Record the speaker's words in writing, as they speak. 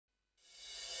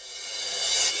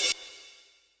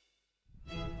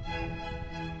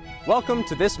Welcome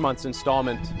to this month's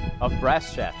installment of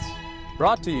Brass Chats,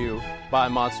 brought to you by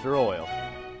Monster Oil.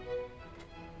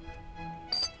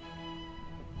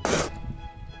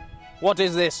 What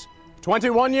is this,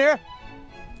 21 year?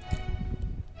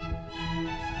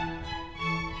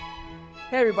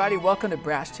 Hey everybody, welcome to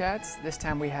Brass Chats. This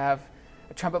time we have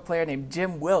a trumpet player named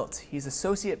Jim Wilt. He's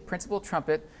Associate Principal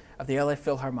Trumpet of the LA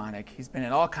Philharmonic. He's been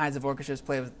in all kinds of orchestras,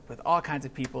 played with all kinds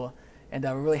of people, and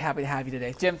we're really happy to have you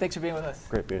today. Jim, thanks for being with us.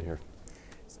 Great being here.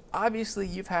 Obviously,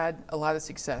 you've had a lot of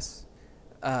success.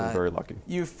 I'm very lucky.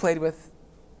 You've played with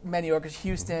many orchestras,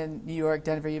 Houston, New York,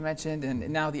 Denver you mentioned, and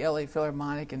now the LA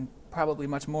Philharmonic, and probably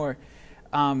much more.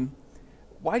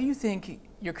 Why do you think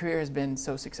your career has been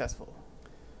so successful?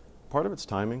 Part of it's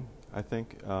timing, I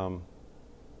think. I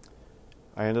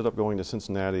ended up going to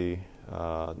Cincinnati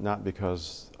not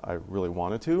because I really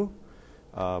wanted to.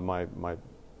 My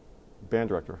band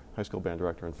director, high school band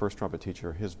director and first trumpet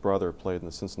teacher, his brother played in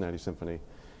the Cincinnati Symphony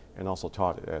and also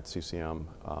taught at CCM.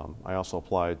 I also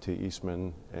applied to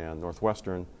Eastman and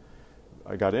Northwestern.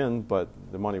 I got in, but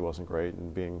the money wasn't great,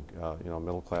 and being a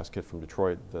middle-class kid from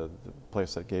Detroit, the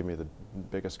place that gave me the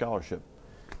biggest scholarship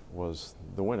was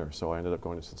the winner. So I ended up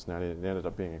going to Cincinnati, and it ended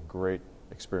up being a great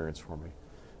experience for me.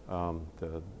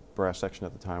 The brass section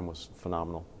at the time was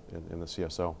phenomenal in the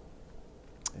CSO,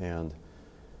 and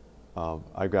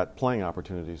I got playing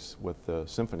opportunities with the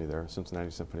symphony there, Cincinnati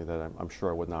Symphony, that I'm sure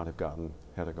I would not have gotten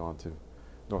had I gone to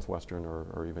Northwestern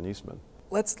or even Eastman.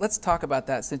 Let's talk about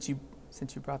that since you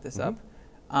brought this up.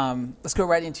 Let's go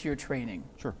right into your training.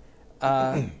 Sure.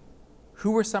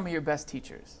 Who were some of your best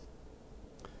teachers?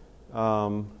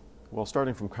 Well,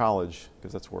 starting from college,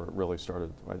 because that's where it really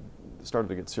started. I started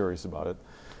to get serious about it.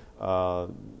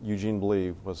 Eugene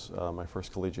Blee was my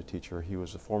first collegiate teacher. He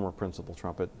was a former principal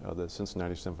trumpet of the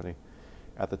Cincinnati Symphony.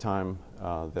 At the time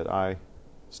that I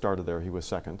started there, he was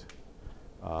second.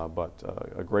 But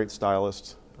a great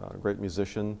stylist, a great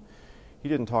musician. He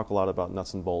didn't talk a lot about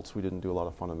nuts and bolts. We didn't do a lot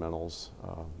of fundamentals.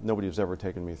 Nobody has ever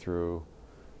taken me through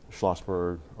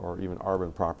Schlossberg or even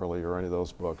Arbin properly or any of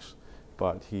those books.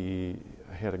 But he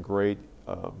had a great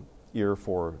ear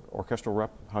for orchestral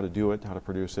rep, how to do it, how to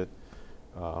produce it,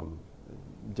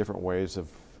 different ways of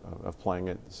playing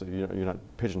it. So you're not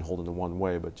pigeonholed into one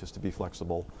way, but just to be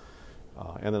flexible.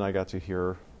 And then I got to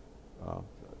hear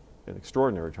an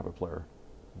extraordinary trumpet player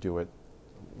do it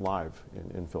live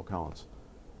in Phil Collins.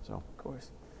 So, of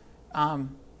course.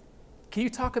 Can you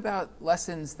talk about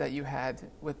lessons that you had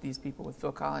with these people, with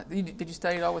Phil Collins? Did you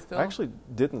study it all with Phil? I actually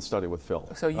didn't study with Phil.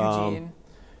 So Eugene?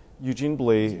 Eugene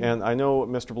Blee, and I know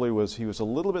Mr. Blee was a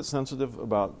little bit sensitive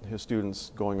about his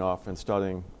students going off and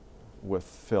studying with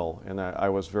Phil, and I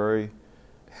was very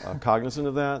cognizant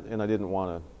of that, and I didn't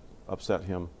want to upset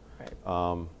him.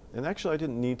 Right. And actually I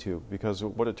didn't need to, because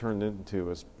what it turned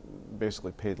into is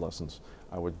basically paid lessons.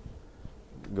 I would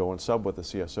go and sub with the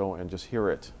CSO and just hear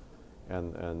it,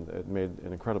 and it made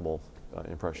an incredible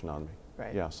impression on me.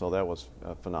 Right. Yeah, so that was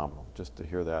phenomenal, just to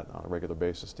hear that on a regular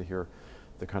basis, to hear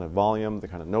the kind of volume, the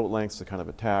kind of note lengths, the kind of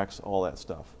attacks, all that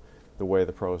stuff, the way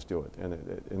the pros do it. And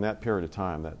in that period of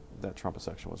time, that trumpet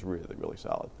section was really, really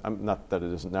solid. Not that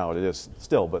it isn't now, it is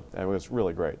still, but it was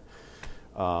really great.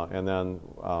 And then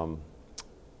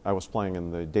I was playing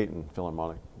in the Dayton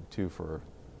Philharmonic too for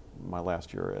my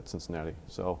last year at Cincinnati.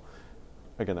 So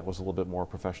again, that was a little bit more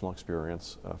professional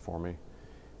experience for me.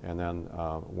 And then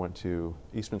went to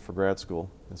Eastman for grad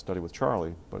school and studied with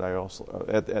Charlie. But I also,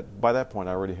 by that point,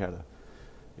 I already had a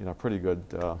pretty good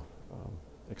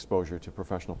exposure to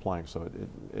professional playing. So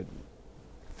it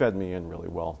fed me in really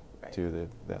well to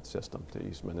that system, to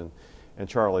Eastman. And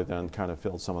Charlie then kind of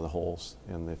filled some of the holes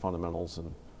in the fundamentals,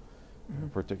 and in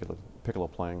particular piccolo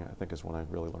playing, I think, is when I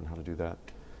really learned how to do that.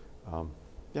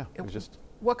 Yeah, it was just.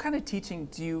 What kind of teaching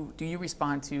do you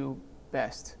respond to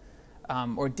best?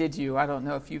 Or did you? I don't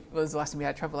know if it was the last time you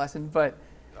had a trumpet lesson, but.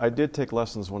 I did take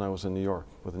lessons when I was in New York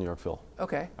with the New York Phil.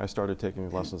 Okay. I started taking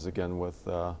lessons again with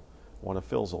one of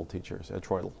Phil's old teachers, Ed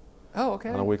Troidel. Oh, okay.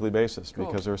 On a weekly basis, cool.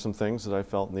 Because there were some things that I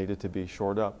felt needed to be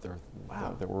shored up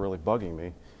that were really bugging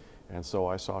me, and so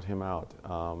I sought him out.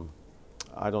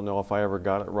 I don't know if I ever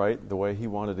got it right the way he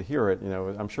wanted to hear it.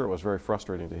 I'm sure it was very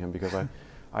frustrating to him, because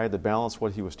I had to balance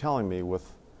what he was telling me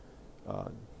with,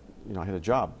 I had a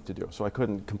job to do, so I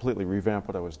couldn't completely revamp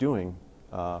what I was doing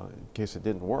in case it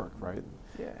didn't work, right?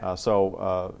 Yeah.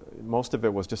 So most of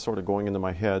it was just sort of going into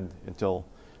my head until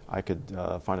I could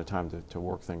find a time to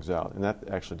work things out. And that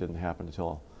actually didn't happen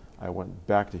until I went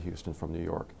back to Houston from New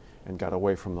York and got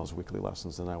away from those weekly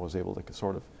lessons, and I was able to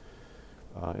sort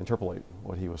of interpolate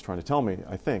what he was trying to tell me,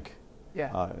 I think.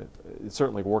 Yeah. It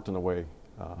certainly worked in a way,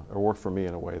 or worked for me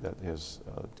in a way that has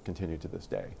continued to this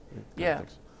day. Yeah.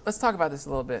 let's talk about this a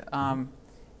little bit.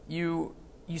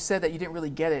 You said that you didn't really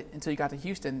get it until you got to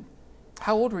Houston.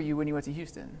 How old were you when you went to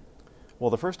Houston? Well,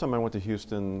 the first time I went to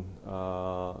Houston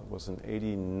was in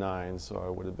 '89, so I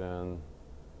would have been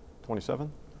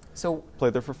 27. So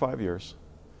played there for 5 years.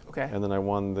 Okay. And then I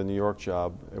won the New York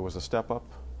job. It was a step up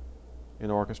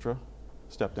in orchestra,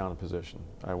 step down in position.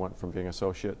 I went from being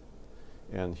associate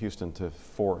in Houston to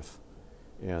fourth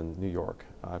in New York.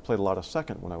 I played a lot of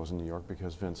second when I was in New York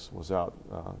because Vince was out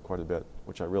quite a bit,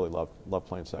 which I really loved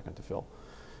playing second to Phil.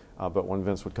 But when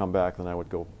Vince would come back, then I would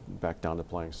go back down to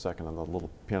playing second on the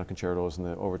little piano concertos and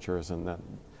the overtures, and then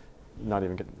not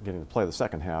even getting to play the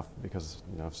second half because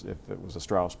if it was a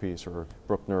Strauss piece or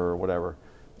Bruckner or whatever,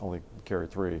 only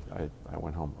carried three, I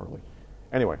went home early.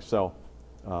 Anyway, so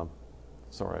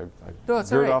sorry, I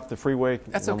veered off the freeway.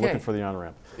 That's and okay. I'm looking for the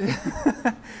on-ramp.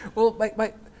 Well,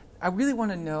 I really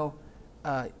want to know,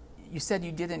 you said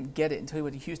you didn't get it until you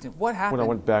went to Houston. What happened? When I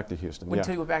went back to Houston,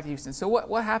 Until you went back to Houston. So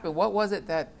what happened? What was it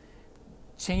that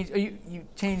changed, you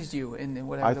changed you in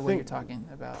whatever the way you're talking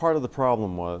about? Part of the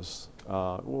problem was,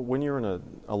 when you're in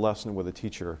a lesson with a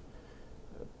teacher,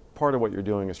 part of what you're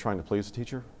doing is trying to please the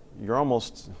teacher. You're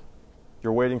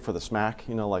waiting for the smack,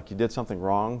 like you did something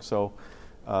wrong. So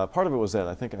part of it was that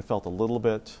I think I felt a little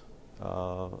bit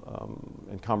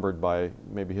encumbered by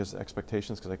maybe his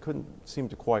expectations because I couldn't seem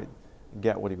to quite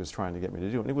get what he was trying to get me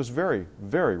to do. And it was very,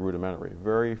 very rudimentary,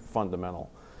 very fundamental.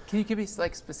 Can you give me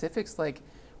specifics?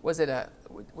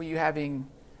 Were you having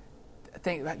a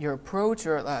thing about your approach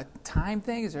or time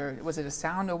things, or was it a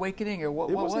sound awakening, or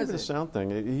what was it? It wasn't a sound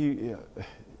thing.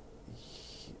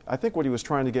 I think what he was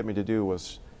trying to get me to do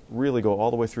was really go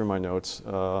all the way through my notes,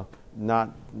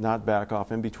 not back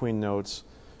off in between notes.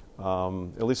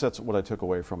 At least that's what I took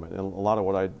away from it. And a lot of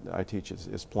what I teach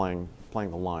is playing the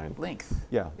line. Length.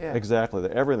 Yeah, exactly.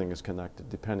 Everything is connected,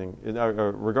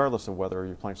 regardless of whether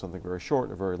you're playing something very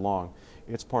short or very long.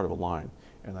 It's part of a line.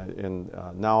 And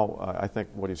now I think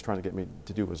what he's trying to get me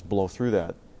to do is blow through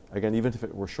that. Again, even if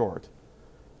it were short.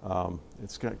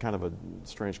 It's kind of a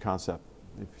strange concept.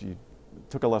 If you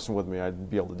took a lesson with me, I'd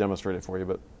be able to demonstrate it for you,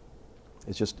 but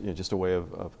it's just a way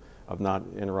of not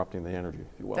interrupting the energy,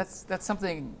 if you will. That's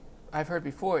something I've heard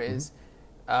before is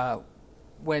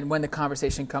when the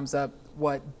conversation comes up,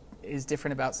 what is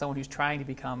different about someone who's trying to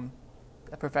become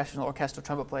a professional orchestral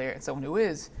trumpet player and someone who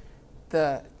is,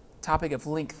 the topic of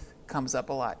length comes up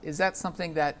a lot. Is that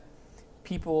something that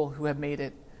people who have made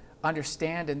it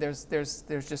understand, and there's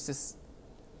just this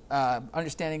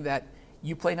understanding that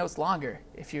you play notes longer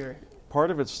if you're...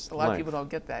 Part of it's a lot of people don't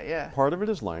get that, yeah. Part of it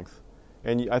is length.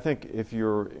 And I think if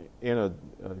you're in a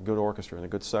good orchestra, in a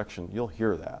good section, you'll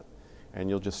hear that. And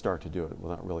you'll just start to do it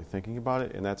without really thinking about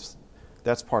it. And that's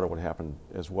part of what happened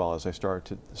as well as I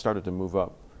started to move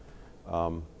up.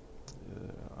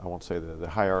 I won't say the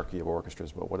hierarchy of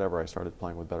orchestras, but whatever. I started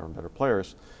playing with better and better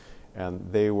players. And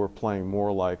they were playing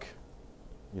more like,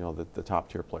 the top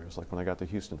tier players. Like when I got to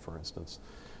Houston, for instance,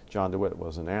 John DeWitt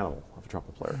was an animal of a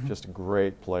trumpet player. Just a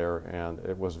great player, and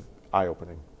it was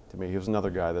eye-opening to me. He was another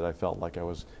guy that I felt like I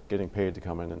was getting paid to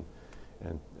come in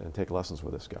and take lessons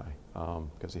with this guy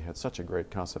because he had such a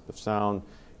great concept of sound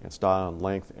and style and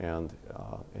length and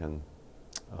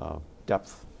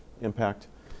depth, impact.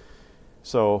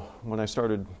 So when I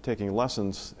started taking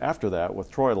lessons after that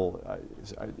with Troidel,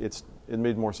 it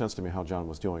made more sense to me how John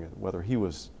was doing it, whether he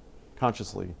was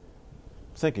consciously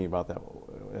thinking about that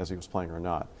as he was playing or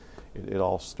not. It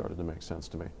all started to make sense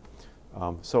to me.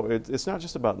 So it's not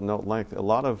just about note length. A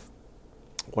lot of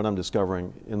what I'm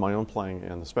discovering in my own playing,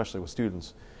 and especially with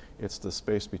students, it's the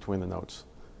space between the notes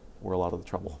where a lot of the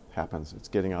trouble happens. It's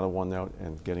getting out of one note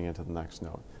and getting into the next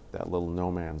note, that little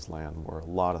no man's land where a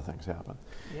lot of things happen.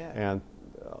 Yeah. And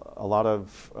a lot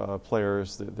of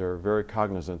players, they're very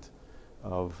cognizant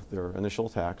of their initial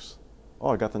attacks. Oh,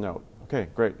 I got the note. Okay,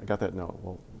 great, I got that note.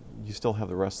 Well, you still have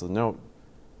the rest of the note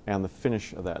and the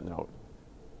finish of that note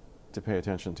to pay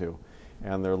attention to.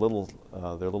 And their little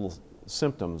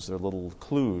symptoms, their little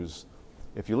clues,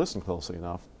 if you listen closely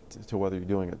enough to whether you're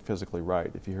doing it physically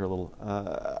right. If you hear a little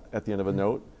at the end of a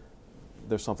note,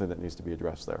 there's something that needs to be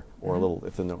addressed there. Or a little,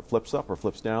 if the note flips up or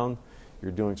flips down,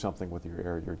 you're doing something with your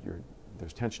air.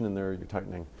 There's tension in there, you're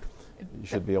tightening. You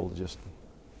should be able to just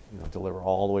deliver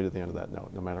all the way to the end of that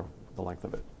note, no matter the length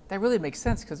of it. That really makes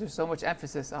sense because there's so much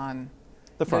emphasis on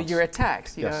your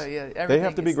attacks. Yes. They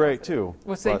have to be great too.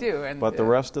 Which they do. But the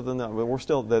rest of the note, we're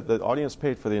still, the audience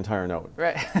paid for the entire note.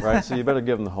 Right. Right? So you better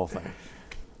give them the whole thing.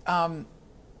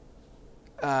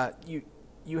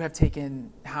 You have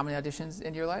taken how many auditions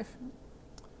in your life?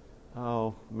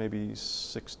 Oh, maybe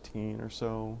 16 or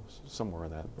so, somewhere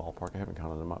in that ballpark. I haven't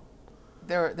counted them up.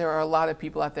 There are a lot of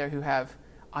people out there who have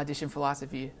audition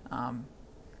philosophy.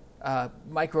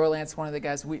 Mike Rowland's one of the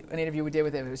guys. An interview we did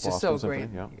with him. It was just Boston so great.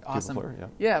 Symphony, yeah. Awesome. Tuba player,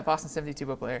 yeah, Boston Symphony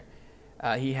tuba player.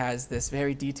 He has this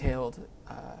very detailed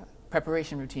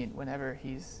preparation routine whenever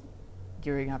he's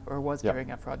gearing up or was Yep.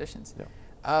 gearing up for auditions.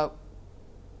 Yep.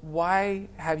 Why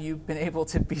have you been able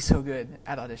to be so good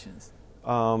at auditions?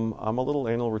 I'm a little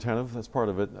anal retentive. That's part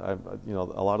of it.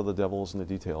 A lot of the devil is in the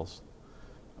details.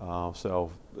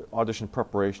 So audition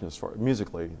preparation, as far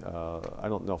musically, I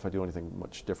don't know if I do anything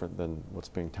much different than what's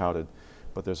being touted,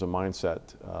 but there's a mindset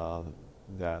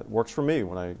that works for me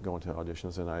when I go into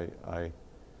auditions, and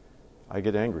I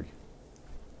get angry.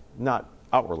 Not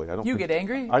outwardly. I don't. You get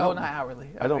angry? Not outwardly.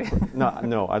 Okay. I don't.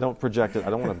 No, I don't project it. I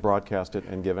don't want to broadcast it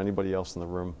and give anybody else in the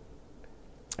room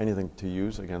anything to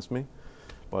use against me.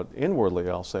 But inwardly,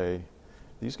 I'll say,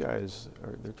 these guys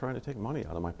they're trying to take money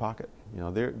out of my pocket.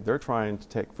 They're trying to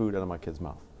take food out of my kid's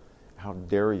mouth. How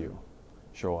dare you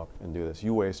show up and do this?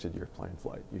 You wasted your plane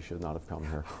flight. You should not have come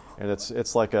here. And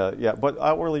it's like but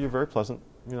outwardly you're very pleasant.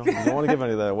 You don't want to give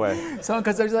any of that away. Someone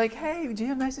comes up and like, "Hey,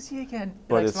 Jim, nice to see you again."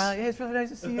 You're like smiling, "Hey, it's really nice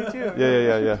to see you too."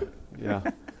 Yeah.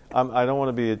 I don't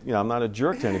want to be. I'm not a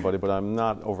jerk to anybody, but I'm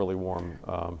not overly warm.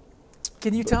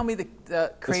 Can you tell me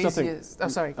the craziest? I'm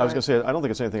sorry. I was going to say, I don't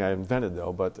think it's anything I invented,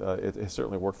 though, but it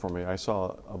certainly worked for me. I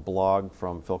saw a blog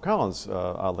from Phil Collins,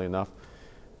 oddly enough,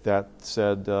 that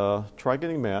said, try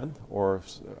getting mad, or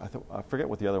I forget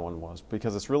what the other one was,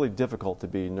 because it's really difficult to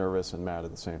be nervous and mad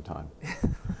at the same time.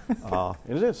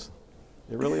 And it is.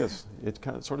 It really is. It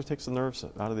sort of takes the nerves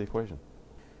out of the equation.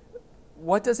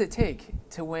 What does it take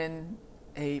to win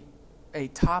a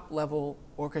top-level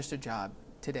orchestra job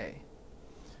today?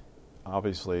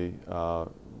 Obviously,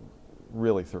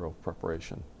 really thorough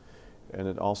preparation. And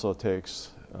it also takes,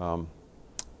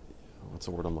 what's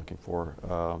the word I'm looking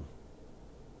for?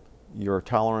 Your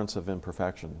tolerance of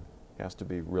imperfection has to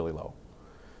be really low,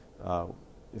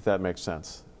 if that makes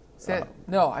sense.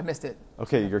 No, I missed it.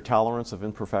 Okay, your tolerance of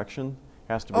imperfection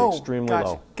has to be extremely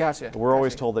low. Gotcha. We're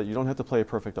always told that you don't have to play a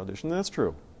perfect audition, and that's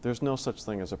true. There's no such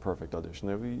thing as a perfect audition.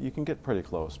 You can get pretty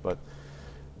close, but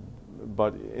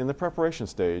in the preparation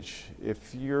stage,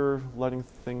 if you're letting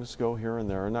things go here and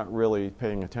there and not really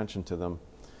paying attention to them,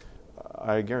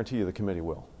 I guarantee you the committee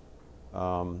will.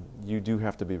 You do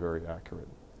have to be very accurate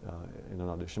in an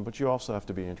audition, but you also have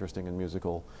to be interesting and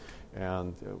musical.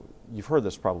 And you've heard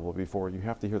this probably before. You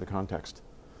have to hear the context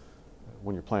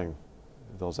when you're playing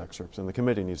those excerpts, and the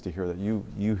committee needs to hear that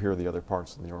you hear the other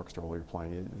parts in the orchestra while you're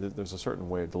playing. There's a certain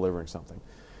way of delivering something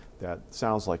that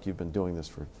sounds like you've been doing this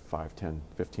for 5, 10,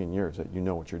 15 years, that you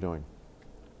know what you're doing.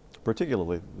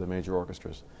 Particularly the major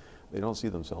orchestras. They don't see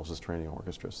themselves as training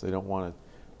orchestras. They don't want to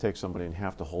take somebody and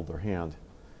have to hold their hand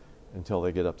until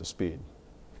they get up to speed,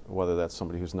 whether that's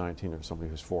somebody who's 19 or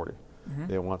somebody who's 40. Mm-hmm.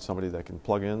 They want somebody that can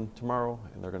plug in tomorrow,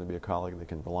 and they're going to be a colleague. They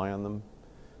can rely on them,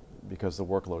 because the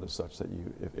workload is such that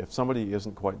if somebody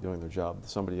isn't quite doing their job,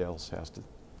 somebody else has to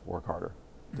work harder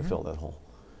to fill that hole.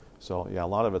 So yeah, a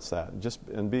lot of it's that.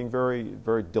 And being very,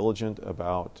 very diligent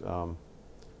about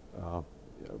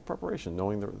preparation,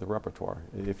 knowing the repertoire.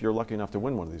 If you're lucky enough to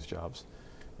win one of these jobs,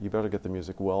 you better get the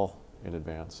music well in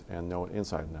advance and know it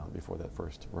inside and out before that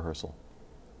first rehearsal.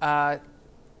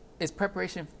 Is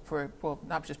preparation for, well,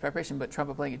 not just preparation, but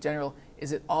trumpet playing in general,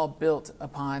 is it all built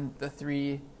upon the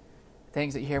three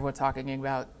things that you hear everyone talking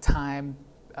about: time,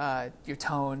 your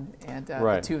tone, and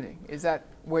the tuning? Is that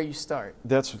where you start?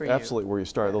 That's absolutely where you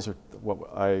start. Yeah. Those are what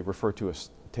I refer to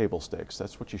as table stakes.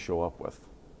 That's what you show up with.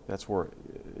 That's where,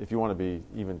 if you want to be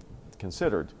even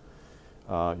considered,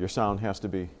 your sound has to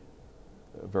be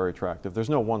very attractive. There's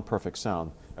no one perfect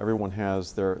sound. Everyone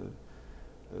has their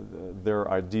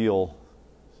ideal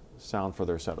sound for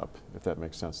their setup, if that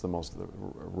makes sense, the most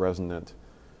resonant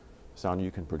sound you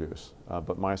can produce.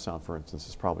 But my sound, for instance,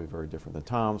 is probably very different than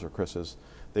Tom's or Chris's.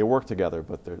 They work together,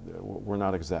 but we're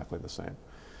not exactly the same.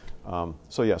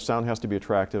 So yeah, sound has to be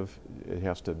attractive. It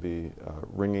has to be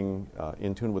ringing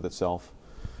in tune with itself.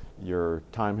 Your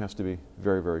time has to be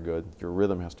very, very good. Your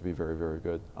rhythm has to be very, very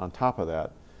good. On top of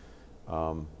that,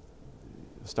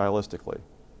 stylistically,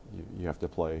 you have to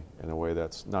play in a way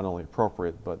that's not only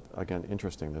appropriate, but again,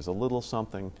 interesting. There's a little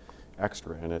something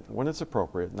extra in it when it's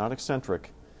appropriate, not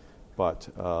eccentric, but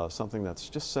something that's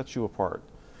just sets you apart.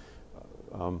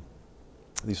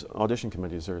 These audition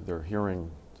committees, they're hearing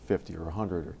 50 or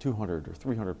 100 or 200 or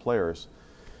 300 players,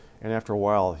 and after a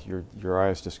while, your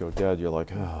eyes just go dead. You're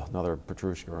like, oh, another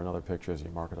Petrushka or another picture as you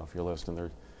mark it off your list,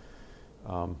 and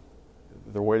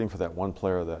they're waiting for that one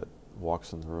player that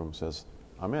walks in the room and says,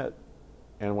 "I'm it."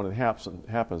 And when it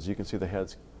happens, you can see the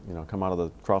heads you know, come out of the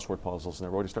crossword puzzles, and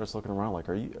everybody starts looking around like,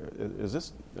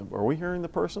 are we hearing the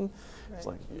person? Right. It's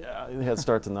like, yeah, the heads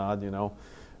start to nod, you know.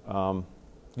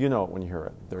 You know it when you hear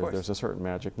it. There's a certain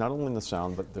magic, not only in the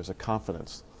sound, but there's a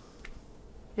confidence.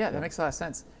 Yeah, that makes a lot of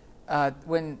sense.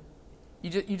 When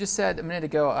you just said a minute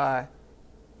ago,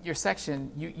 your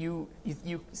section, you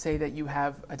say that you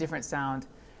have a different sound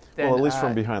than, well, at least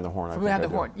from behind the horn. From behind the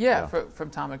horn, yeah. From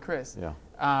Tom and Chris.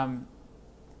 Yeah.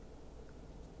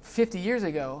 50 years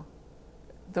ago,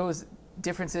 those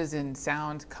differences in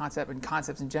sound, concept, and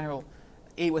concepts in general,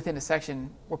 within a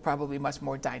section, were probably much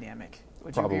more dynamic.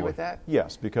 Would you agree with that?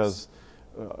 Yes, because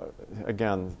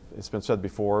again, it's been said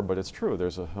before, but it's true.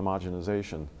 There's a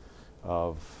homogenization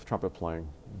of trumpet playing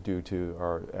due to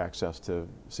our access to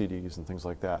CDs and things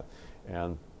like that.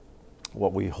 And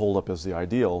what we hold up as the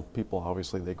ideal, people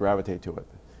obviously they gravitate to it,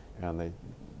 and they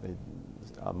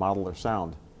model their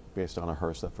sound based on a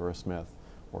Herseth or a Smith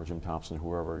or Jim Thompson,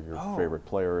 whoever your favorite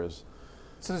player is.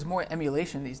 So there's more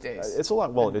emulation these days. It's a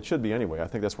lot. Well, it should be anyway. I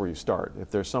think that's where you start.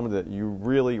 If there's somebody that you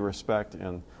really respect,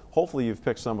 and hopefully you've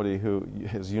picked somebody who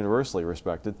is universally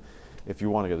respected, if you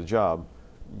want to get a job,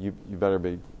 you better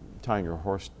be tying your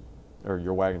horse or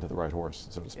your wagon to the right horse,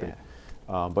 so to speak.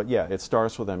 Yeah. But yeah, it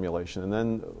starts with emulation, and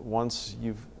then once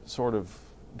you've sort of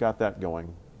got that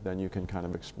going, then you can kind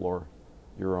of explore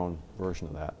your own version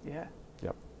of that. Yeah.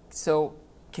 Yep. So,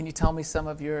 can you tell me some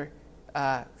of your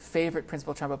favorite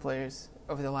principal trumpet players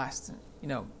over the last,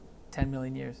 10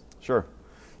 million years? Sure.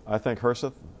 I think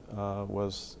Herseth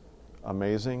was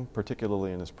amazing,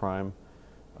 particularly in his prime.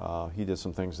 He did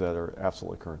some things that are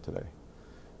absolutely current today.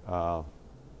 That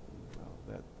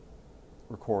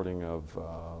recording of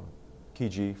Key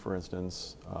G, for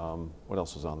instance. What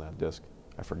else was on that disc?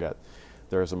 I forget.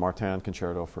 There's a Martin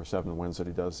concerto for 7 winds that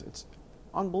he does. It's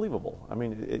unbelievable. I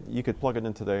mean, you could plug it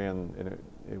in today, and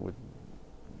it would,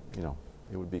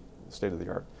 it would be state of the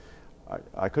art.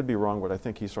 I could be wrong, but I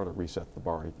think he sort of reset the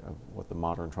bar of what the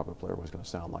modern trumpet player was going to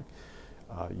sound like.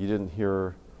 You didn't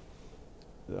hear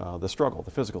the struggle,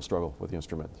 the physical struggle with the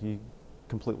instrument. He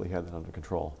completely had that under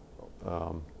control.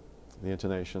 The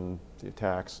intonation, the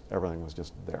attacks, everything was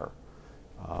just there.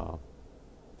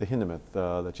 The Hindemith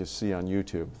that you see on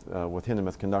YouTube with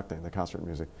Hindemith conducting the concert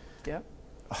music. Yep.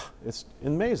 It's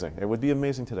amazing. It would be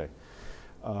amazing today.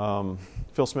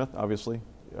 Phil Smith, obviously,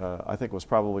 I think was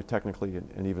probably technically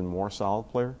an even more solid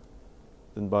player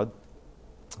than Bud.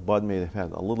 Bud may have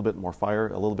had a little bit more fire,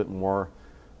 a little bit more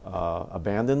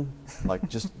abandon, like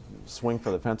just swing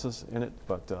for the fences in it,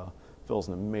 but Phil's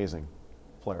an amazing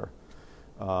player.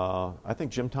 I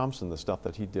think Jim Thompson, the stuff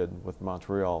that he did with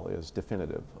Montreal is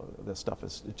definitive. That stuff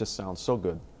it just sounds so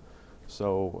good,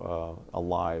 so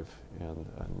alive and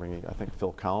ringing. I think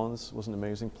Phil Collins was an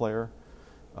amazing player,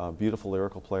 beautiful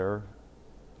lyrical player.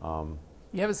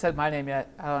 You haven't said my name yet.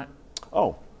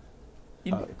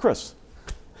 Chris.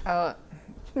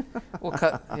 We'll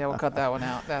cut that one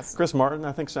out. That's Chris Martin,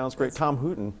 I think, sounds great. Tom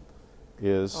Hooten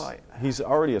is he's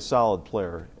already a solid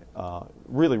player,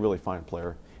 really, really fine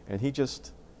player, and he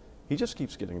just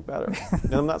keeps getting better.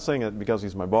 And I'm not saying it because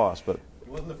he's my boss, but he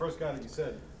wasn't the first guy that you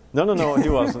said. No, he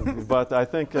wasn't. But I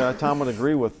think Tom would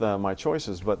agree with my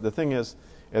choices. But the thing is,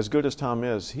 as good as Tom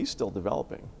is, he's still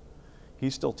developing.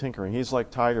 He's still tinkering. He's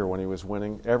like Tiger when he was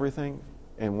winning everything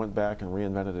and went back and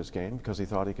reinvented his game because he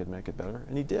thought he could make it better,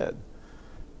 and he did.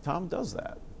 Tom does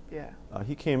that. Yeah.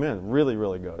 He came in really,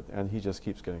 really good, and he just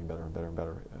keeps getting better and better and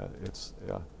better.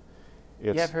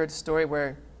 You have heard a story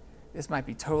where, this might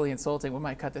be totally insulting, we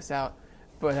might cut this out,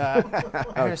 but I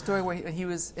heard a story where he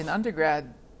was in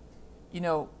undergrad,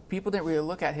 people didn't really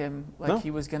look at him like he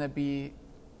was going to be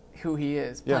who he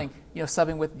is, playing,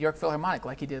 subbing with York Philharmonic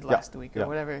like he did last week or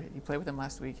whatever. You played with him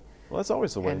last week. Well, that's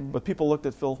always the way. But people looked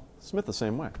at Phil Smith the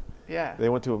same way. Yeah. They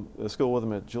went to a school with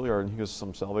him at Juilliard, and he was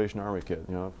some Salvation Army kid.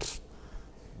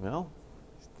 Well,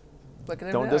 look at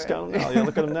him don't now, discount him now. Yeah,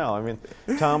 look at him now. I mean,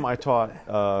 Tom, I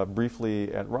taught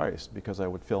briefly at Rice because I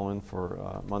would fill in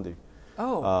for Monday.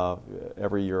 Oh.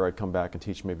 Every year I'd come back and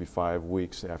teach maybe 5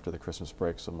 weeks after the Christmas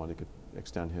break so Monday could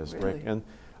extend his break. And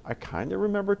I kind of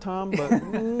remember Tom, but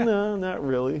no, not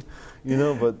really.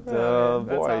 But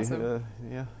boy, awesome.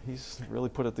 yeah, he's really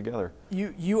put it together.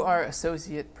 You are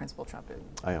associate principal trumpet.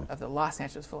 I am. Of the Los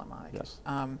Angeles Philharmonic. Yes.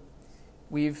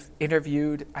 We've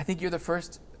interviewed, I think you're the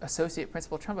first associate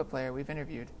principal trumpet player we've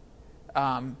interviewed.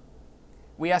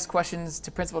 We ask questions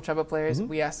to principal trumpet players. Mm-hmm.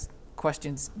 We ask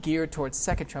questions geared towards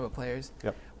second trumpet players.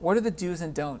 Yep. What are the do's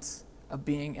and don'ts of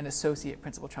being an associate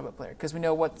principal trumpet player? Because we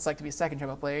know what it's like to be a second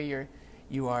trumpet player.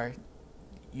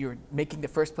 You're making the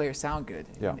first player sound good.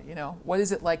 Yeah. And, what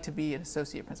is it like to be an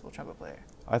associate principal trumpet player?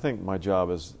 I think my job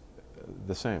is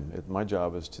the same. My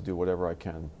job is to do whatever I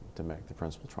can to make the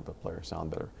principal trumpet player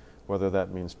sound better, whether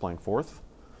that means playing fourth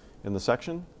in the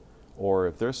section, or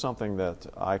if there's something that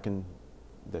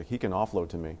he can offload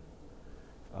to me,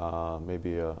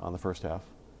 maybe on the first half,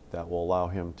 that will allow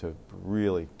him to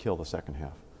really kill the second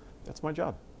half. That's my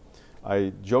job.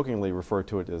 I jokingly refer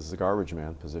to it as the garbage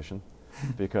man position,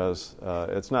 because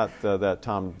it's not that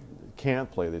Tom can't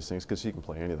play these things, because he can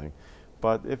play anything.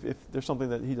 But if there's something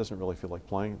that he doesn't really feel like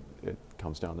playing, it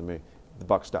comes down to me. The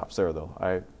buck stops there,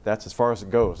 though. That's as far as it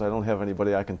goes. I don't have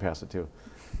anybody I can pass it to,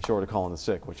 short of calling the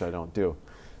sick, which I don't do.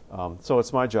 So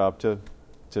it's my job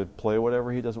to play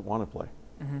whatever he doesn't want to play.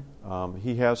 Mm-hmm.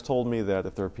 He has told me that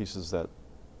if there are pieces that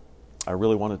I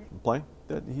really want to play,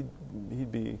 that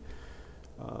he'd be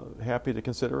happy to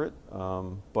consider it.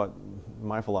 But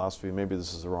my philosophy, maybe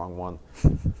this is the wrong one,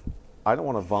 I don't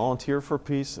want to volunteer for a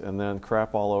piece and then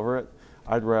crap all over it.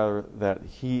 I'd rather that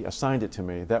he assigned it to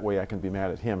me. That way I can be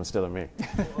mad at him instead of me.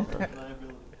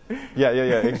 Yeah,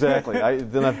 exactly.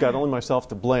 Then I've got only myself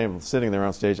to blame sitting there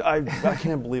on stage. I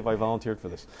can't believe I volunteered for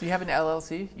this. Do you have an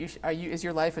LLC? Is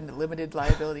your life a limited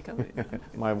liability company?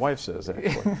 My wife says,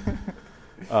 actually.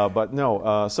 But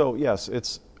no, so yes,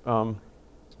 it's,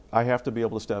 I have to be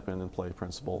able to step in and play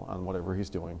principal on whatever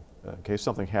he's doing in case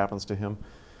something happens to him.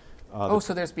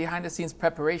 So there's behind-the-scenes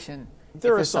preparation.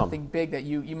 There is something big that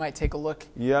you might take a look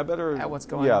at what's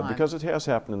going on. Yeah, because it has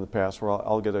happened in the past where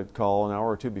I'll get a call an hour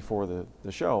or two before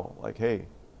the show, like, hey,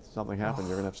 something happened,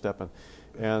 you're going to have to step in.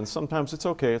 And sometimes it's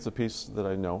okay, it's a piece that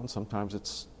I know, and sometimes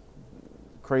it's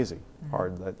crazy,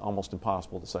 hard, almost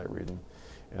impossible to sight read.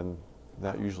 And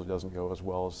that usually doesn't go as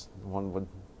well as one would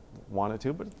want it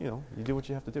to, but you do what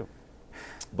you have to do.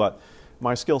 But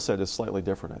my skill set is slightly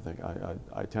different, I think.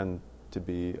 I tend to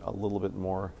be a little bit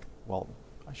more, well,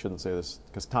 I shouldn't say this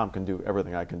because Tom can do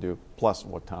everything I can do plus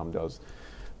what Tom does,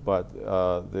 but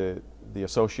the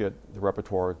associate, the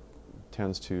repertoire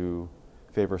tends to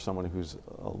favor someone who's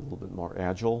a little bit more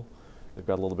agile. They've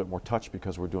got a little bit more touch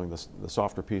because we're doing the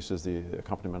softer pieces, the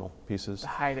accompanimental pieces. The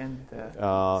high end.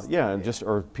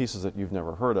 Or pieces that you've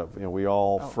never heard of. We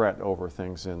all fret over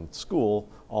things in school,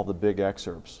 all the big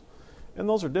excerpts, and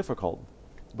those are difficult.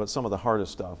 But some of the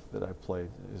hardest stuff that I've played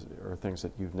are things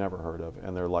that you've never heard of,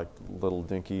 and they're like little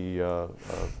dinky,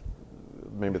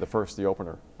 maybe the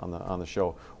opener on the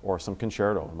show, or some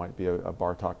concerto. It might be a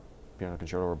Bartok piano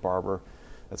concerto or Barber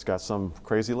that's got some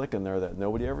crazy lick in there that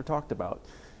nobody ever talked about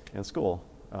in school.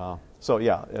 So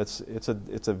yeah, it's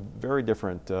a very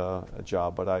different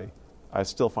job, but I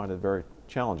still find it very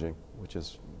challenging, which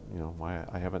is why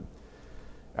I haven't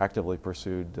actively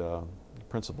pursued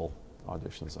principal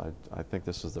auditions. I think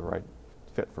this is the right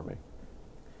fit for me.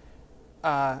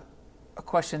 A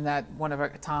question that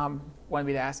Tom wanted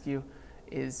me to ask you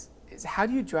is how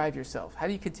do you drive yourself? How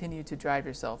do you continue to drive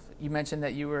yourself? You mentioned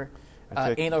that you were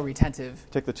anal retentive.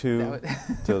 Take the tube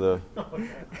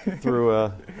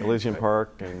through Elysian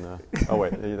Park, and oh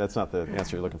wait, that's not the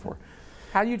answer you're looking for.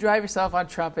 How do you drive yourself on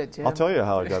trumpet, Jim? I'll tell you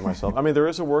how I drive myself. I mean, there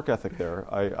is a work ethic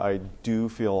there. I do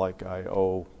feel like I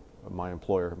owe my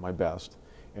employer my best.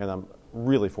 And I'm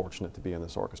really fortunate to be in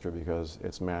this orchestra because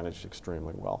it's managed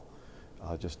extremely well.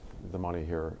 Just the money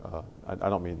here, I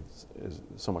don't mean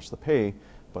so much the pay,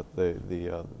 but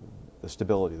the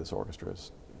stability of this orchestra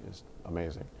is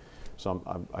amazing. So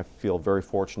I feel very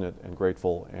fortunate and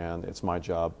grateful, and it's my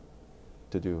job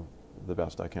to do the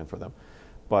best I can for them.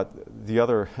 But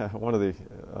one of the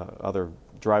other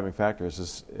driving factors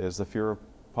is the fear of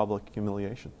public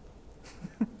humiliation.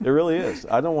 It really is.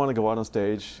 I don't want to go out on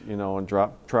stage, and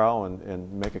drop trowel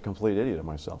and make a complete idiot of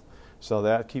myself. So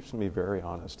that keeps me very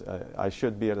honest. I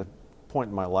should be at a point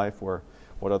in my life where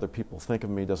what other people think of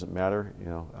me doesn't matter.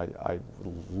 I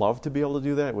would love to be able to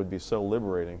do that. It would be so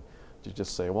liberating to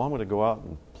just say, well, I'm going to go out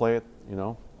and play it.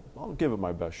 I'll give it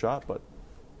my best shot, but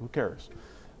who cares?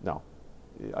 No,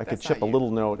 I could chip a little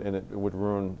note and it would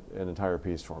ruin an entire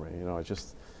piece for me.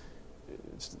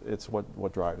 It's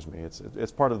what drives me.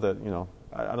 It's part of the,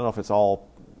 I don't know if it's all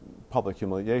public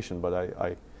humiliation, but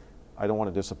I don't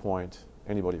want to disappoint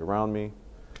anybody around me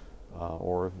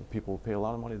or people who pay a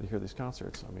lot of money to hear these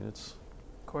concerts. I mean,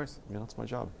 of course, it's my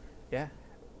job. Yeah.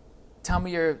 Tell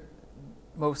me your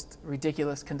most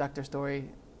ridiculous conductor story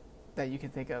that you can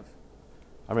think of.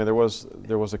 I mean, there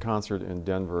was a concert in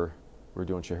Denver. We were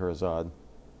doing Scheherazade,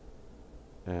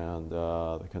 and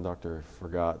the conductor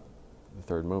forgot the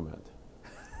third movement.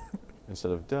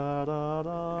 Instead of da da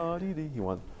da dee dee, he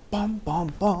went bum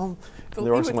bum bum. And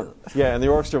the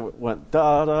orchestra went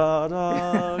da da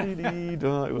da dee dee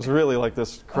da. It was really like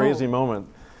this crazy moment,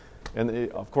 and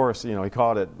of course, he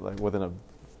caught it like within a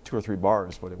 2 or 3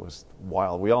 bars, but it was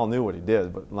wild. We all knew what he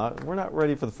did, but we're not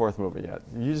ready for the 4th movement yet.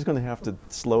 You're just going to have to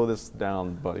slow this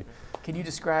down, buddy. Can you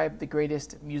describe the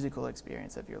greatest musical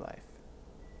experience of your life?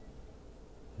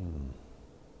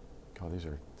 God, these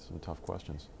are some tough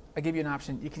questions. I give you an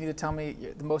option. You can either tell me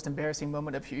the most embarrassing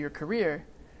moment of your career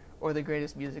or the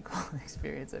greatest musical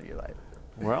experience of your life.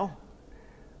 Well,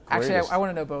 actually, I want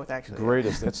to know both, actually.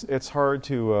 Greatest. It's hard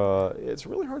to, it's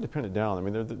really hard to pin it down. I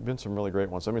mean, there have been some really great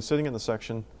ones. I mean, sitting in the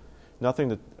section, nothing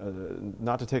to,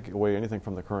 not to take away anything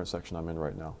from the current section I'm in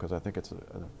right now, because I think it's a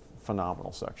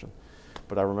phenomenal section.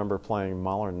 But I remember playing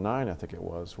Mahler 9, I think it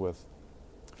was, with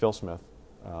Phil Smith.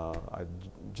 I'd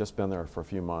just been there for a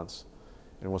few months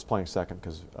and was playing second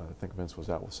because I think Vince was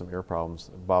out with some ear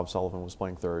problems. Bob Sullivan was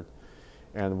playing third.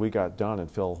 And we got done, and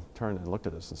Phil turned and looked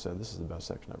at us and said, "This is the best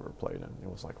section I've ever played in."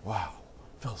 It was like, wow,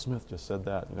 Phil Smith just said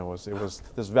that. You know, it was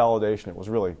this validation. It was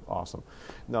really awesome.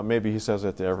 Now, maybe he says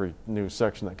it to every new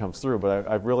section that comes through, but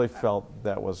I really felt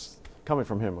that was, coming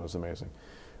from him, it was amazing.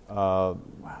 Wow.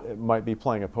 It might be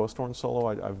playing a post-horn solo.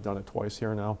 I've done it twice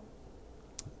here now.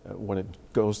 When it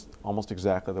goes almost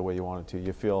exactly the way you want it to,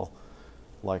 you feel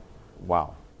like,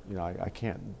 wow. You know, I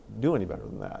can't do any better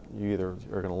than that. You either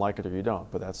are going to like it or you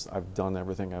don't. But I've done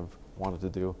everything I've wanted to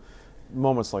do.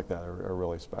 Moments like that are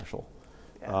really special.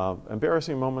 Yeah.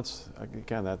 Embarrassing moments,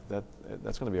 again,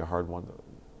 that's going to be a hard one.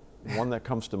 One that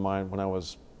comes to mind when I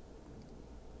was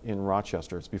in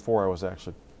Rochester. It's before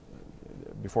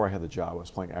I had the job. I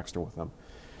was playing extra with them.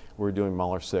 We were doing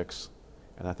Mahler 6,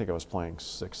 and I think I was playing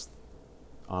 6th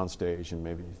on stage and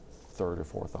maybe 3rd or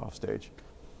 4th off stage.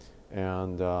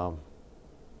 And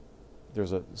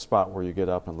there's a spot where you get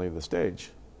up and leave the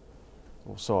stage.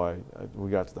 So we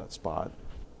got to that spot,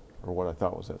 or what I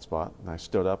thought was that spot, and I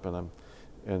stood up,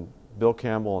 and Bill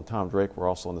Campbell and Tom Drake were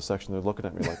also in the section. They're looking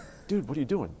at me like, "Dude, what are you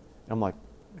doing?" And I'm like,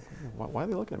 why are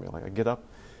they looking at me? Like, I get up,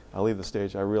 I leave the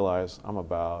stage, I realize I'm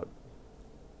about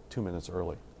 2 minutes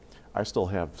early. I still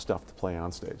have stuff to play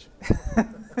on stage.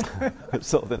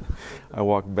 So then I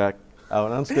walk back out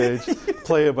on stage,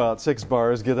 play about 6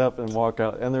 bars, get up and walk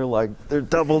out, and they're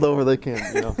doubled over. They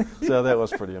can't, you know. So that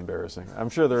was pretty embarrassing. I'm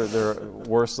sure there are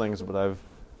worse things, but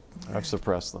I've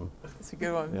suppressed them. That's a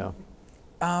good one. Yeah.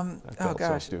 I felt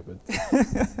so stupid.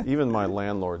 Even my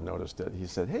landlord noticed it. He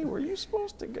said, "Hey, were you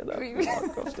supposed to get up and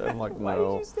walk off stage?" I'm like, "No." Why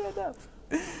did you stand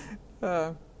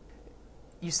up?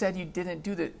 You said you didn't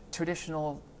do the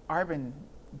traditional Arbin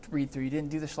read-through. You didn't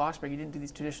do the Schlossberg. You didn't do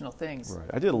these traditional things. Right.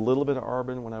 I did a little bit of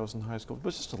Arbin when I was in high school, but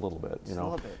just a little bit. You know,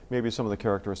 a little bit. Maybe some of the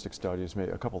characteristic studies,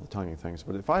 maybe a couple of the tonguing things.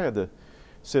 But if I had to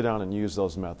sit down and use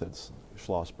those methods,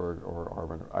 Schlossberg or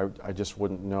Arbin, I just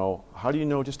wouldn't know. How do you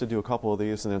know just to do a couple of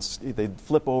these and then they'd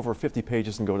flip over 50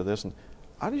 pages and go to this? And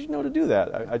how did you know to do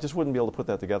that? I just wouldn't be able to put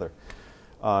that together.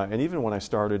 And even when I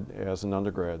started as an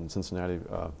undergrad in Cincinnati,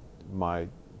 my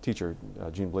teacher,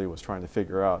 Gene Blee, was trying to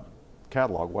figure out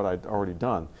catalog what I'd already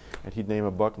done, and he'd name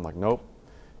a book. I'm like, "Nope."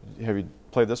 "Have you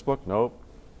played this book?" "Nope."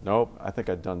 "Nope." I think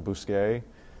I'd done Bousquet.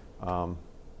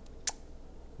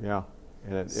 Yeah,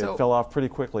 and it fell off pretty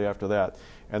quickly after that.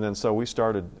 And then so we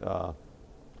started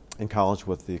in college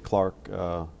with the Clark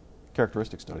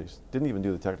characteristic studies. Didn't even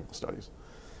do the technical studies.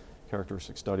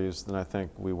 Characteristic studies. Then I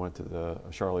think we went to the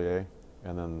Charlier,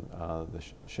 and then the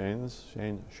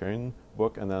Shane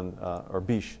book, and then or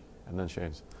Biche, and then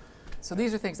Shane's. So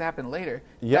these are things that happened later.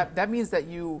 Yeah. That means that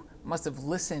you must have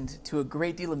listened to a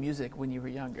great deal of music when you were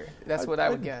younger. That's what I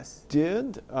would guess.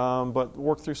 Did, but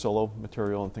worked through solo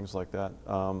material and things like that.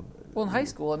 Well, in high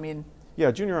school, I mean.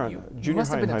 Yeah, junior high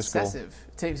and high school. Obsessive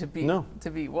to be. No. To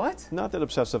be what? Not that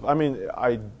obsessive. I mean,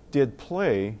 I did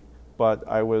play, but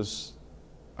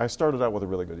I started out with a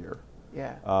really good ear.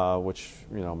 Yeah. Which,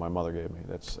 you know, my mother gave me.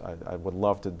 I would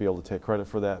love to be able to take credit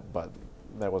for that, but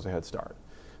that was a head start.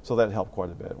 So that helped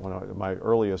quite a bit. My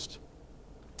earliest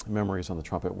memories on the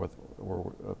trumpet were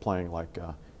playing like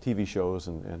TV shows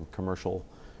and commercial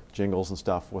jingles and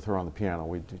stuff with her on the piano.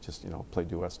 We'd just, you know, play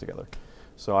duets together.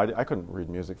 So I couldn't read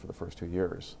music for the first 2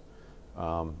 years.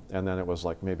 And then it was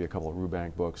like maybe a couple of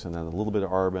Rubank books, and then a little bit of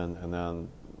Arbin, and then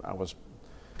I was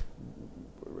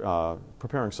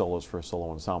preparing solos for a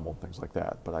solo ensemble and things like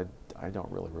that. But I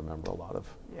don't really remember a lot of.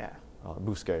 Yeah.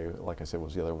 Bousquet, like I said,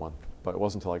 was the other one. But it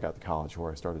wasn't until I got to college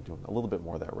where I started doing a little bit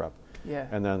more of that rep. Yeah.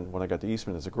 And then when I got to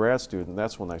Eastman as a grad student,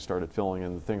 that's when I started filling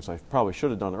in the things I probably should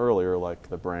have done earlier, like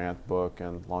the Brandt book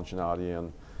and Loncinati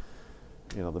and,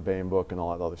 you know, the Bain book and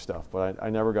all that other stuff. But I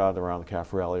never got around the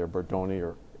Caffarelli or Bordoni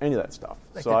or any of that stuff.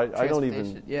 Like so I don't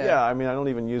even. Yeah. I mean, I don't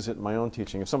even use it in my own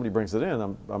teaching. If somebody brings it in,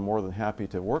 I'm more than happy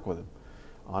to work with them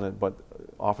on it. But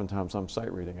oftentimes I'm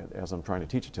sight reading it as I'm trying to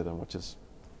teach it to them, which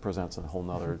presents a whole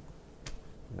nother,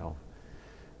 you know,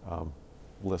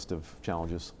 list of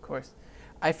challenges. Of course.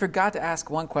 I forgot to ask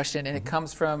one question, and it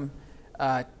comes from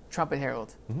Trumpet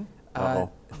Herald.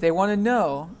 They want to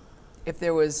know if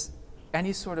there was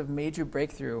any sort of major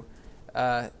breakthrough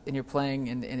in your playing,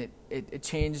 and it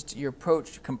changed your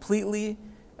approach completely,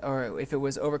 or if it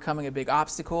was overcoming a big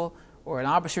obstacle, or an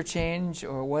embouchure change,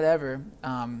 or whatever.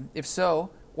 If so,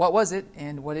 what was it,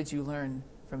 and what did you learn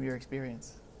from your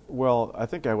experience? Well, I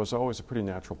think I was always a pretty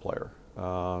natural player,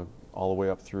 all the way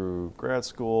up through grad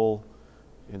school,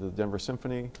 into the Denver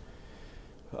Symphony.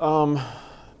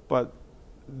 But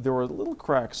there were little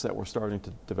cracks that were starting to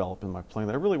develop in my playing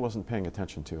that I really wasn't paying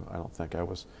attention to, I don't think. I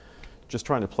was just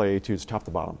trying to play etudes top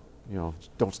to bottom. You know,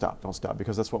 don't stop,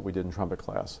 because that's what we did in trumpet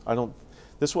class.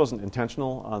 This wasn't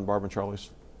intentional on Barb and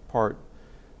Charlie's part.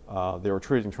 They were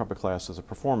treating trumpet class as a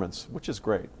performance, which is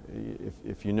great,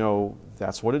 if you know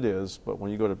that's what it is. But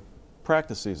when you go to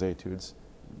practice these etudes,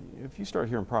 if you start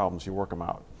hearing problems, you work them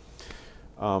out.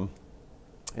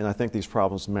 And I think these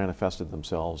problems manifested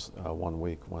themselves one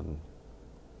week when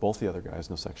both the other guys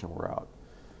in the section were out.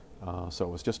 So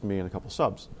it was just me and a couple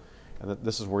subs. And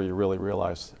this is where you really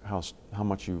realize how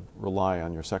much you rely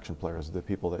on your section players, the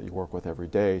people that you work with every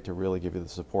day, to really give you the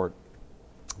support.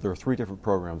 There were 3 different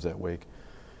programs that week.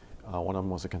 One of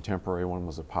them was a contemporary, one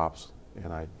was a pops,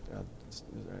 and I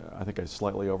think I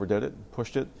slightly overdid it,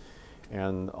 pushed it,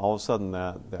 and all of a sudden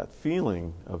that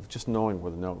feeling of just knowing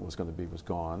where the note was going to be was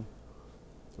gone.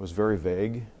 It was very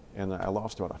vague, and I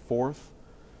lost about 1/4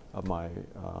 of my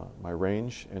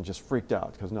range, and just freaked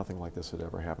out because nothing like this had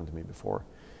ever happened to me before,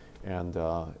 and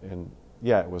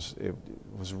yeah, it was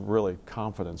really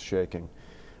confidence shaking.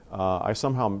 I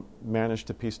somehow managed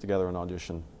to piece together an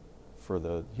audition for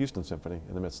the Houston Symphony.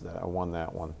 In the midst of that, I won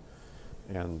that one,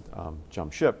 and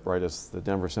jumped ship right as the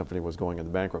Denver Symphony was going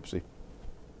into bankruptcy.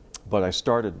 But I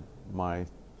started my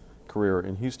career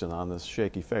in Houston on this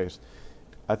shaky face.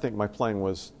 I think my playing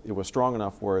was strong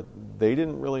enough where they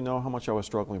didn't really know how much I was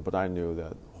struggling, but I knew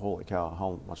that, holy cow,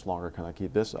 how much longer can I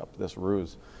keep this up, this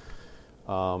ruse?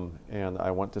 And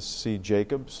I went to see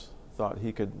Jacobs, thought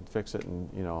he could fix it, and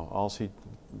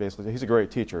he's a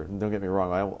great teacher, and don't get me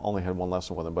wrong, I only had one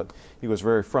lesson with him, but he was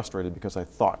very frustrated because I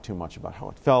thought too much about how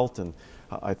it felt, and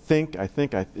I think,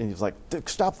 and he's like,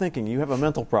 stop thinking, you have a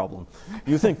mental problem,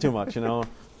 you think too much,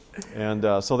 And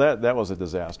so that was a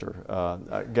disaster.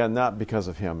 Again, not because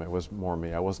of him, it was more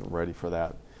me. I wasn't ready for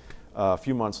that. A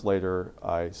few months later,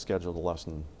 I scheduled a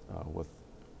lesson with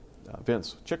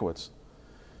Vince Chikowitz,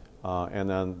 and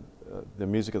then the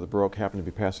Music of the Baroque happened to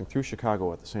be passing through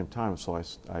Chicago at the same time, so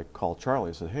I called Charlie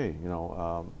and said, hey,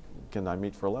 can I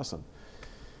meet for a lesson?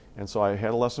 And so I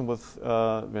had a lesson with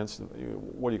Vince.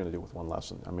 What are you going to do with one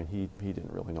lesson? I mean, he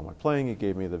didn't really know my playing. He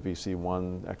gave me the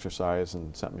VC1 exercise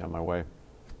and sent me on my way.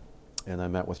 And I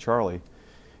met with Charlie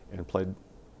and played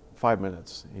 5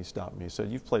 minutes. He stopped me. He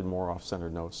said, you've played more off-center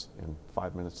notes in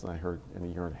 5 minutes than I heard in a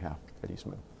year and a half at East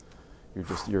Smith.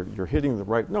 You're hitting the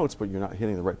right notes, but you're not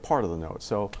hitting the right part of the note.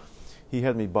 So he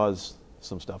had me buzz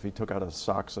some stuff. He took out a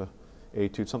Saxa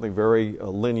etude, something very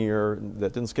linear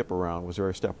that didn't skip around, was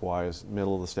very stepwise,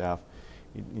 middle of the staff.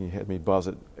 He had me buzz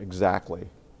it exactly,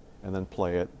 and then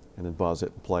play it, and then buzz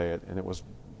it and play it. And it was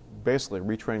basically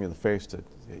retraining the face to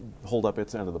hold up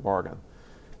its end of the bargain.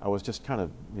 I was just kind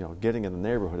of, getting in the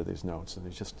neighborhood of these notes, and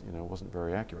it just, wasn't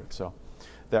very accurate. So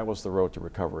that was the road to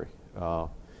recovery. So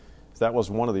that was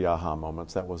one of the aha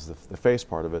moments. That was the face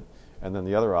part of it. And then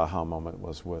the other aha moment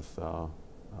was with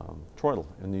Troidel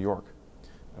in New York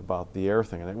about the air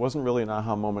thing. And it wasn't really an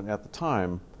aha moment at the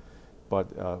time,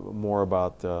 but more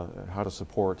about how to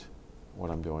support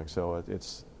what I'm doing. So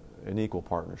it's an equal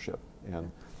partnership.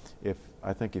 And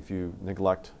I think if you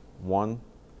neglect one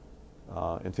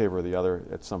in favor of the other,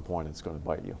 at some point it's going to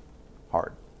bite you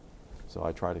hard. So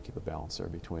I try to keep a balance there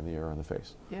between the ear and the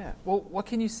face. Yeah. Well, what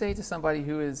can you say to somebody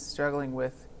who is struggling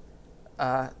with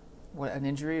an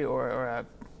injury or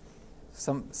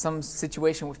some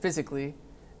situation physically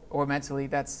or mentally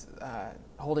that's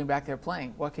holding back their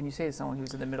playing? What can you say to someone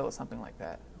who's in the middle of something like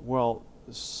that? Well,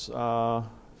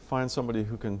 find somebody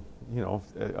who can,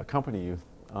 accompany you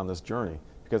on this journey,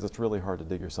 because it's really hard to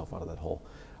dig yourself out of that hole.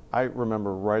 I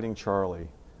remember writing Charlie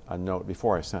a note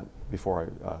before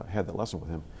I had the lesson with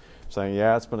him, saying,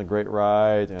 "Yeah, it's been a great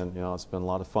ride, and it's been a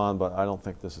lot of fun, but I don't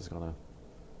think this is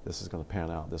gonna pan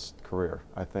out, this career.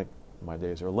 I think my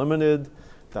days are limited."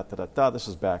 This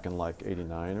is back in like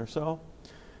 '89 or so,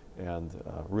 and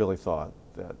really thought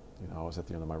that I was at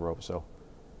the end of my rope. So,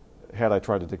 had I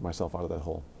tried to dig myself out of that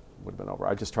hole, it would have been over.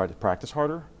 I just tried to practice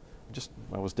harder.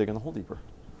 I was digging the hole deeper.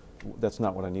 That's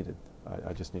not what I needed.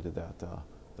 I just needed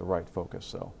the right focus.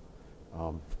 So,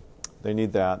 They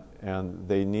need that, and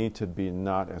they need to be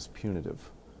not as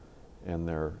punitive in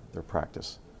their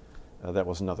practice. That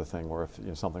was another thing where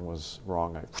if something was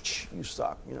wrong, you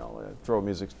suck, I'd throw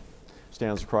music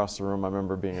stands across the room. I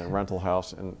remember being in a rental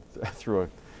house and threw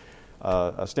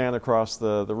a stand across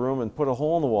the room and put a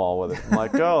hole in the wall with it. I'm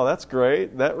like, oh, that's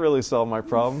great. That really solved my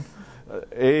problem.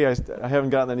 I haven't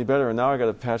gotten any better, and now I got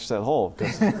to patch that hole.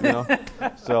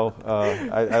 So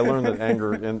I learned that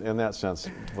anger in that sense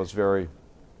was very,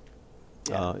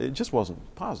 it just wasn't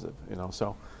positive,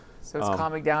 So it's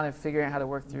calming down and figuring out how to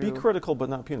work through. Be critical, but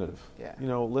not punitive. Yeah.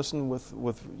 Listen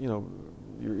with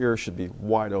your ears should be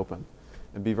wide open,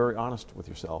 and be very honest with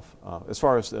yourself. As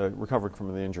far as recovering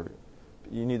from the injury,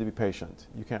 you need to be patient.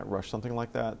 You can't rush something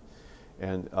like that,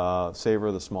 and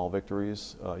savor the small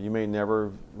victories. You may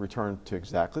never return to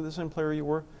exactly the same player you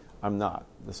were. I'm not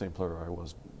the same player I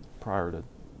was prior to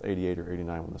 '88 or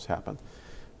 '89 when this happened,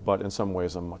 but in some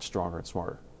ways I'm much stronger and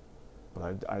smarter.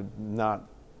 But I'm not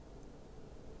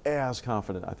as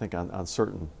confident, I think, on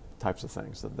certain types of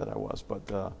things that I was.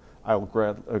 But I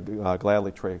will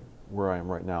gladly trade where I am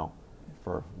right now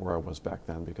for where I was back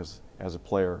then, because as a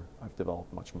player, I've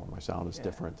developed much more. My sound is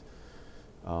different.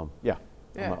 I'm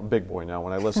a big boy now.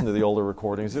 When I listen to the older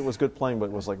recordings, it was good playing, but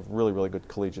it was like really, really good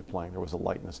collegiate playing. There was a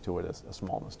lightness to it, a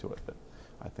smallness to it that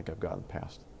I think I've gotten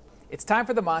past. It's time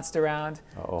for the Monster Round.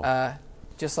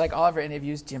 Just like all of our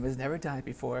interviews, Jim has never done it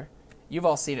before. You've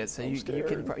all seen it, so you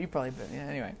probably been. Yeah,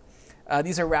 anyway.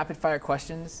 These are rapid fire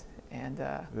questions, and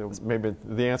maybe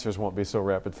the answers won't be so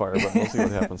rapid fire, but we'll see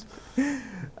what happens.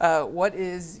 What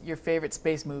is your favorite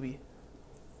space movie?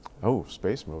 Oh,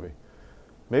 space movie.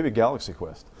 Maybe Galaxy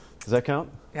Quest. Does that count?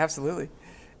 Absolutely.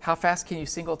 How fast can you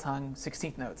single tongue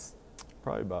 16th notes?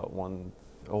 Probably about one.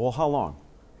 Oh, well, how long?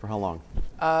 For how long?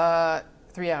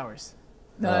 3 hours.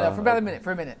 No, for about a minute.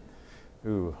 For a minute.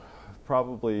 Ooh,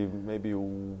 probably maybe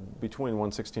between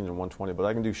 116 and 120, but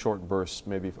I can do short bursts,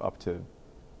 maybe up to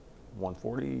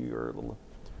 140 or a little.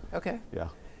 Okay. Yeah.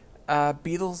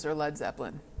 Beatles or Led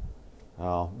Zeppelin?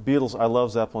 Beatles. I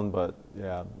love Zeppelin, but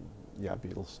yeah,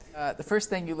 Beatles. The first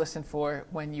thing you listened for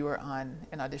when you were on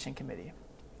an audition committee?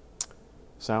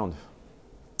 Sound.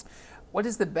 What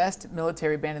is the best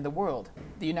military band in the world?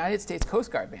 The United States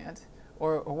Coast Guard Band,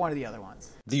 or one of the other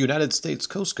ones? The United States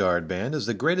Coast Guard Band is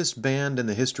the greatest band in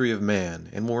the history of man,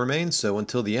 and will remain so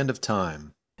until the end of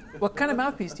time. What kind of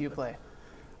mouthpiece do you play?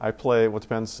 I play, what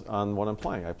depends on what I'm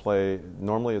playing. I play,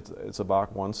 normally it's a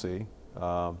Bach 1C.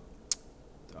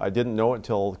 I didn't know it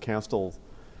until Canstel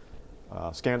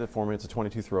scanned it for me. It's a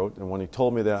 22 throat, and when he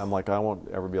told me that, I'm like, I won't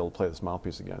ever be able to play this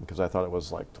mouthpiece again, because I thought it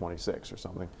was like 26 or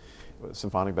something. It was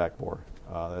symphonic backbore.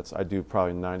 I do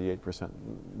probably 98%,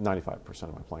 95%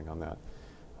 of my playing on that.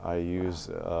 I use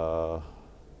a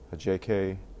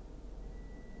JK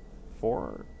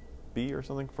 4B or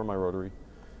something for my rotary.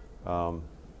 I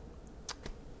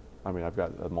mean, I've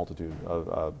got a multitude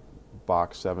of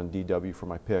Bach 7 DW for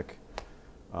my pick.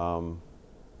 And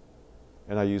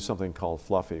I use something called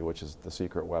Fluffy, which is the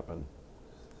secret weapon.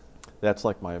 That's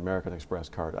like my American Express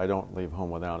card. I don't leave home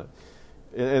without it.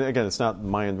 And again, it's not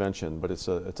my invention, but it's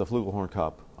a flugelhorn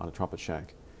cup on a trumpet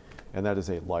shank. And that is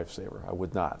a lifesaver. I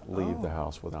would not leave the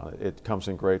house without it. It comes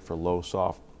in great for low,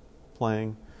 soft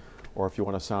playing, or if you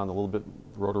want to sound a little bit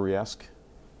rotary-esque,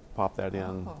 pop that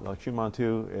in. Like Schumann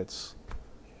 2, it's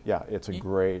a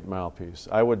great mouthpiece.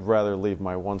 I would rather leave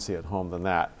my 1C at home than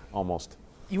that, almost.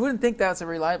 You wouldn't think that's a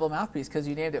reliable mouthpiece because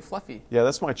you named it Fluffy. Yeah,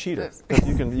 that's my cheater.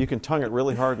 You can tongue it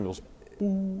really hard and it goes,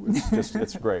 ooh,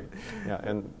 it's great.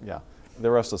 The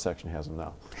rest of the section has them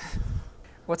now.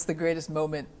 What's the greatest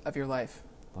moment of your life?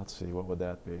 Let's see, what would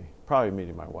that be? Probably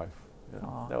meeting my wife.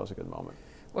 Yeah, that was a good moment.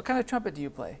 What kind of trumpet do you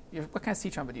play? What kind of C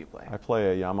trumpet do you play? I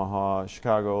play a Yamaha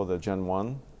Chicago, the Gen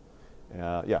 1.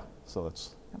 So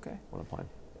that's what I'm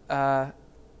playing.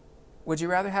 Would you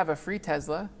rather have a free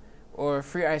Tesla or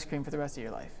free ice cream for the rest of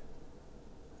your life?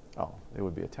 Oh, it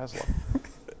would be a Tesla.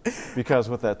 Because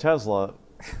with that Tesla,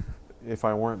 if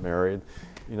I weren't married,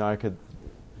 I could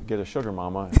get a sugar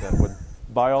mama that would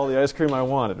buy all the ice cream I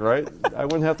wanted, right? I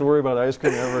wouldn't have to worry about ice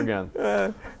cream ever again.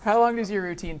 How long does your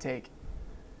routine take?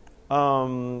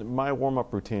 My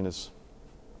warm-up routine it's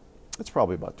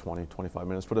probably about 20, 25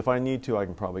 minutes. But if I need to, I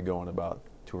can probably go in about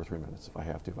 2 or 3 minutes if I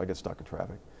have to, if I get stuck in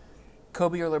traffic.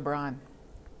 Kobe or LeBron?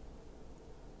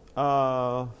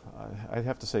 I'd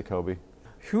have to say Kobe.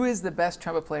 Who is the best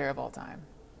trumpet player of all time?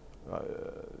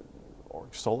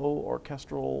 Solo,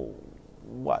 orchestral,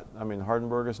 what? I mean,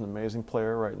 Hardenberg is an amazing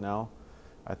player right now.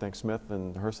 I think Smith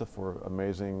and Herseth were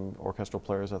amazing orchestral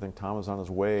players. I think Tom is on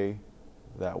his way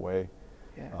that way.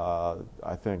 Yeah.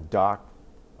 I think Doc,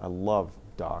 I love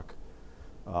Doc.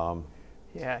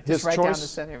 Yeah, His just right choice, down the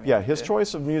center. Man. yeah, his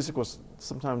choice of music was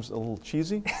sometimes a little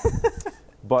cheesy,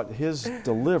 but his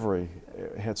delivery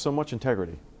had so much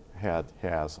integrity.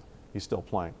 He's still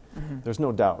playing. There's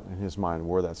no doubt in his mind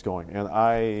where that's going. And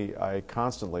I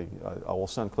constantly, I will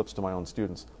send clips to my own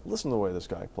students. Listen to the way this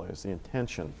guy plays, the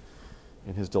intention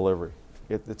in his delivery.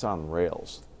 It's on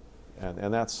rails.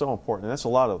 And that's so important. And that's a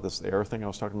lot of this air thing I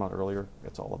was talking about earlier.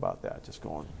 It's all about that, just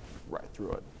going right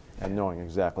through it and knowing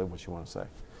exactly what you want to say.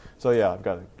 So yeah, I've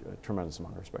got a tremendous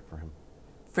amount of respect for him.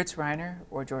 Fritz Reiner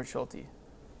or George Schulte?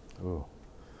 Ooh.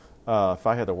 If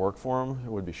I had to work for him, it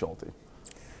would be Schulte.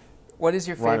 What is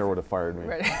your favorite? Reiner would have fired me.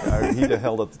 Right. He'd have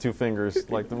held up the two fingers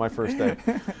like my first day.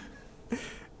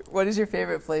 What is your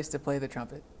favorite place to play the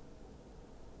trumpet?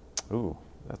 Ooh,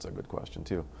 that's a good question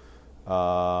too.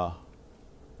 Musikverein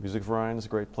is a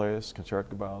great place.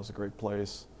 Concertgebouw is a great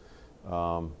place.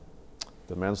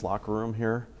 The men's locker room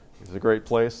here is a great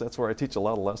place. That's where I teach a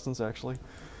lot of lessons, actually.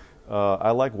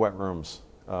 I like wet rooms.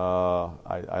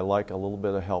 I like a little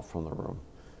bit of help from the room.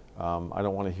 I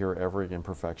don't want to hear every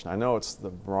imperfection. I know it's the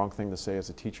wrong thing to say as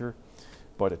a teacher,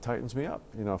 but it tightens me up.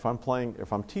 You know, if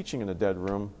I'm teaching in a dead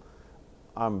room,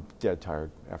 I'm dead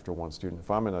tired after one student. If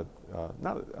I'm in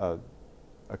not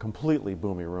a completely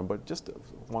boomy room, but just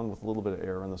one with a little bit of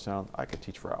air in the sound, I could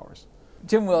teach for hours.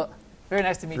 Jim Wilt, very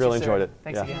nice to meet you, Really sir. enjoyed it.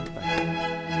 Thanks Yeah.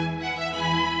 again.